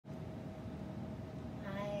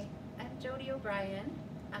Jody O'Brien.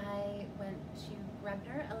 I went to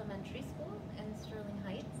Rebner Elementary School in Sterling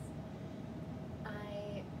Heights.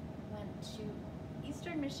 I went to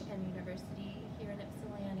Eastern Michigan University here in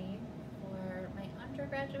Ypsilanti for my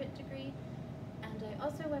undergraduate degree, and I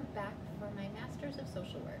also went back for my Master's of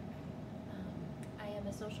Social Work. I am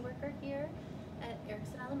a social worker here at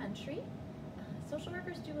Erickson Elementary. Social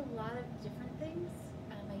workers do a lot of different things.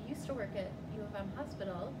 I used to work at U of M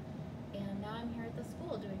Hospital, and now I'm here at the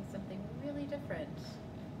school doing something really different.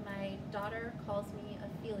 My daughter calls me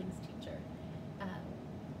a feelings teacher.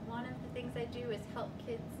 One of the things I do is help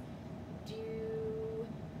kids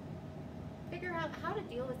figure out how to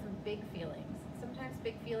deal with some big feelings. Sometimes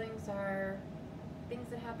big feelings are things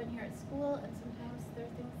that happen here at school, and sometimes they're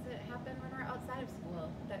things that happen when we're outside of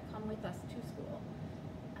school that come with us to school.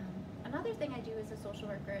 Another thing I do as a social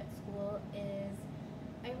worker at school is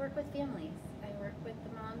I work with families. I work with the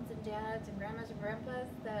moms and dads and grandmas and grandpas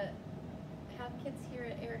that have kids here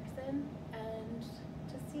at Erickson, and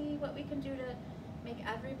to see what we can do to make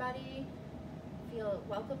everybody feel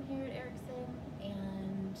welcome here at Erickson,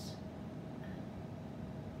 and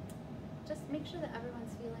just make sure that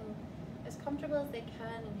everyone's feeling as comfortable as they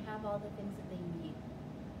can and have all the things that they need.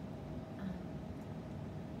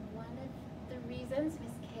 One of the reasons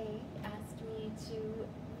Miss Kay asked me to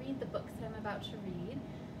read the books I'm about to read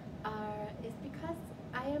is because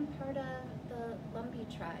I am part of the Lumbee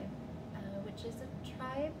tribe, which is a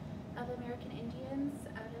tribe of American Indians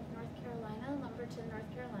out of North Carolina, Lumberton, North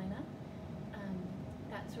Carolina.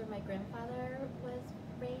 That's where my grandfather was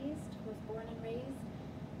born and raised,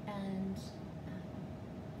 and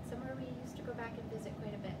somewhere we used to go back and visit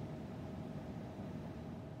quite a bit.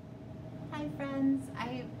 Hi friends,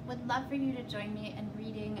 I would love for you to join me in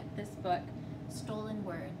reading this book, Stolen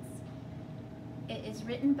Words. It is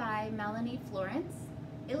written by Melanie Florence,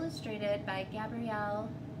 illustrated by Gabrielle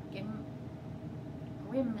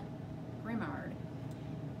Grimard.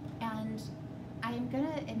 And I am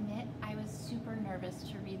gonna admit I was super nervous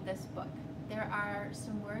to read this book. There are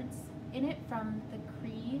some words in it from the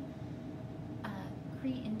Cree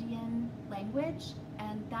Indian language,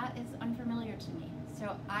 and that is unfamiliar to me.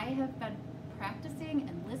 So I have been practicing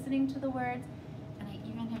and listening to the words, and I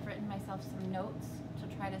even have written myself some notes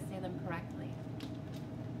to try to say them correctly.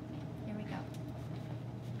 Here we go.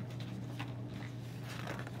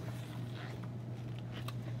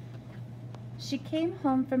 She came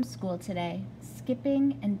home from school today,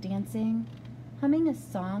 skipping and dancing, humming a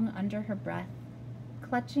song under her breath,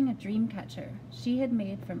 clutching a dream catcher she had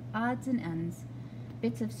made from odds and ends,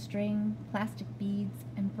 bits of string, plastic beads,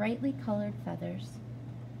 and brightly colored feathers.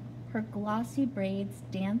 Her glossy braids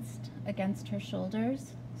danced against her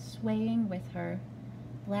shoulders, swaying with her,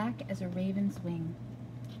 black as a raven's wing.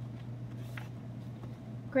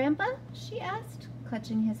 "Grandpa?" she asked,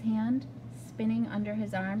 clutching his hand, spinning under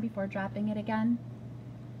his arm before dropping it again.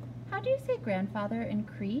 "How do you say grandfather in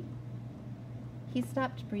Cree?" He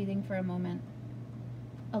stopped breathing for a moment.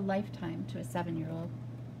 A lifetime to a 7-year-old.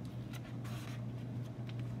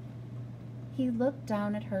 He looked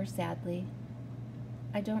down at her sadly.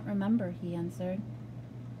 "I don't remember," he answered.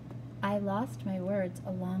 "I lost my words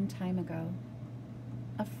a long time ago."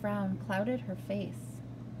 A frown clouded her face.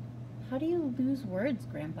 "How do you lose words,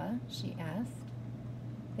 Grandpa?" she asked.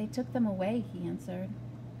 "They took them away," he answered.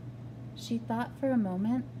 She thought for a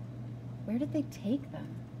moment. "Where did they take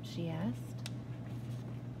them?" she asked.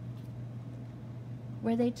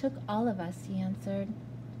 "Where they took all of us," he answered.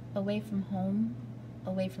 "Away from home,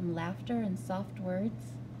 away from laughter and soft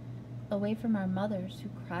words, away from our mothers who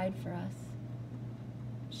cried for us."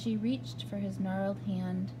 She reached for his gnarled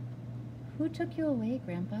hand. "Who took you away,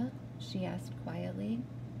 Grandpa?" she asked quietly.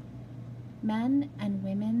 "Men and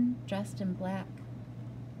women dressed in black,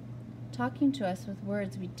 talking to us with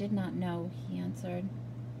words we did not know," he answered.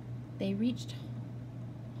 They reached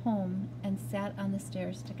home and sat on the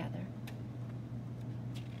stairs together.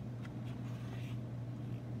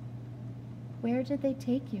 "Where did they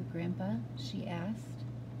take you, Grandpa?" she asked.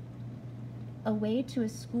 "Away to a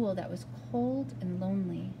school that was cold and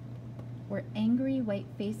lonely, where angry white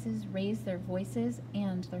faces raised their voices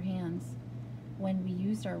and their hands when we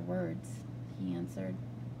used our words," he answered.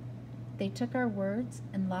 "They took our words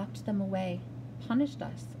and locked them away, punished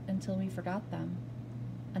us until we forgot them,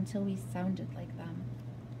 until we sounded like them."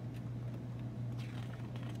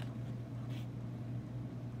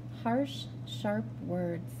 Harsh, sharp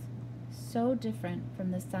words, so different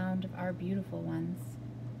from the sound of our beautiful ones.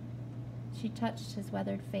 She touched his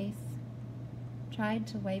weathered face, tried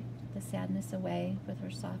to wipe the sadness away with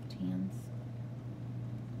her soft hands.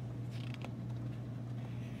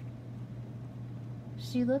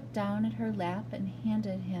 She looked down at her lap and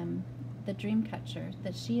handed him the dream catcher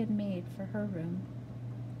that she had made for her room.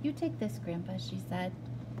 "You take this, Grandpa," she said.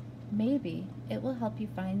 "Maybe it will help you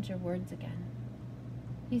find your words again."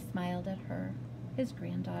 He smiled at her, his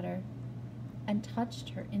granddaughter, and touched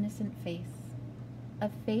her innocent face, a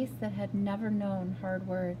face that had never known hard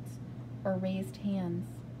words or raised hands.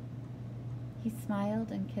 He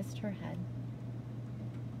smiled and kissed her head.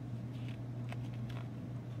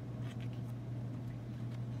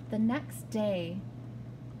 The next day,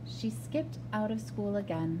 she skipped out of school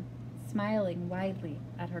again, smiling widely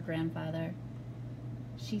at her grandfather.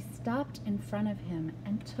 She stopped in front of him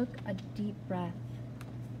and took a deep breath.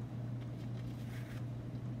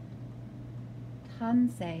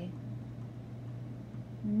 "Tansei,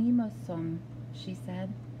 Nimosum," she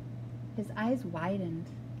said. His eyes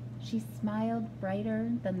widened. She smiled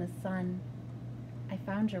brighter than the sun. "I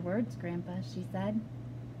found your words, Grandpa," she said.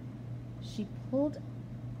 She pulled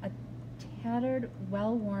a tattered,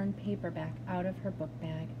 well-worn paperback out of her book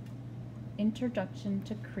bag. "Introduction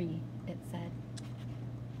to Cree," it said.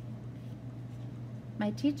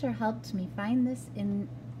 "My teacher helped me find this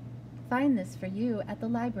for you at the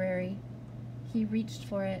library." He reached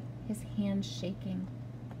for it, his hand shaking,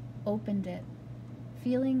 opened it,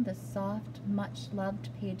 feeling the soft, much-loved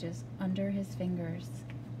pages under his fingers.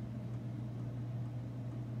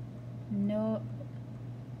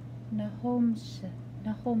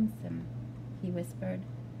 Nahomsim, he whispered.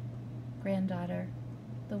 "Granddaughter."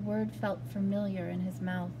 The word felt familiar in his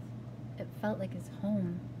mouth. It felt like his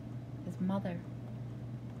home, his mother.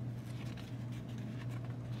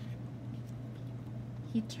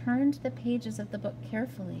 He turned the pages of the book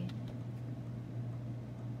carefully.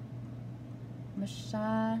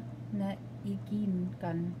 Musha na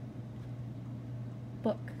igingan.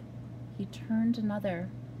 Book. He turned another,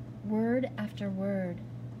 word after word.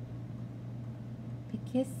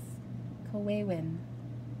 Pikis kawewin.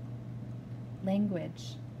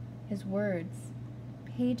 Language. His words.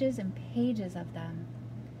 Pages and pages of them.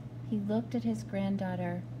 He looked at his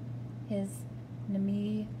granddaughter, his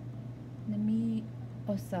Nami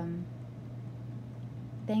Osam.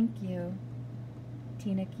 "Thank you,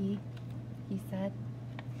 Tinaki," he said.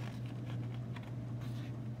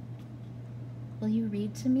 "Will you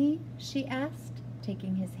read to me?" she asked,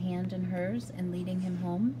 taking his hand in hers and leading him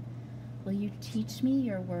home. "Will you teach me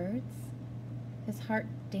your words?" His heart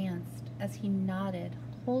danced as he nodded,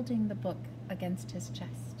 holding the book against his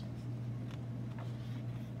chest.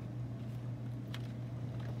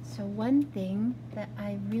 So one thing that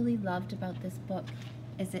I really loved about this book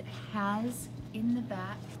is it has in the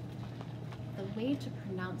back the way to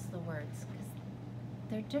pronounce the words, because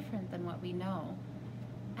they're different than what we know,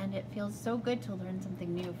 and it feels so good to learn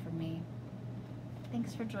something new for me.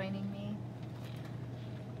 Thanks for joining me.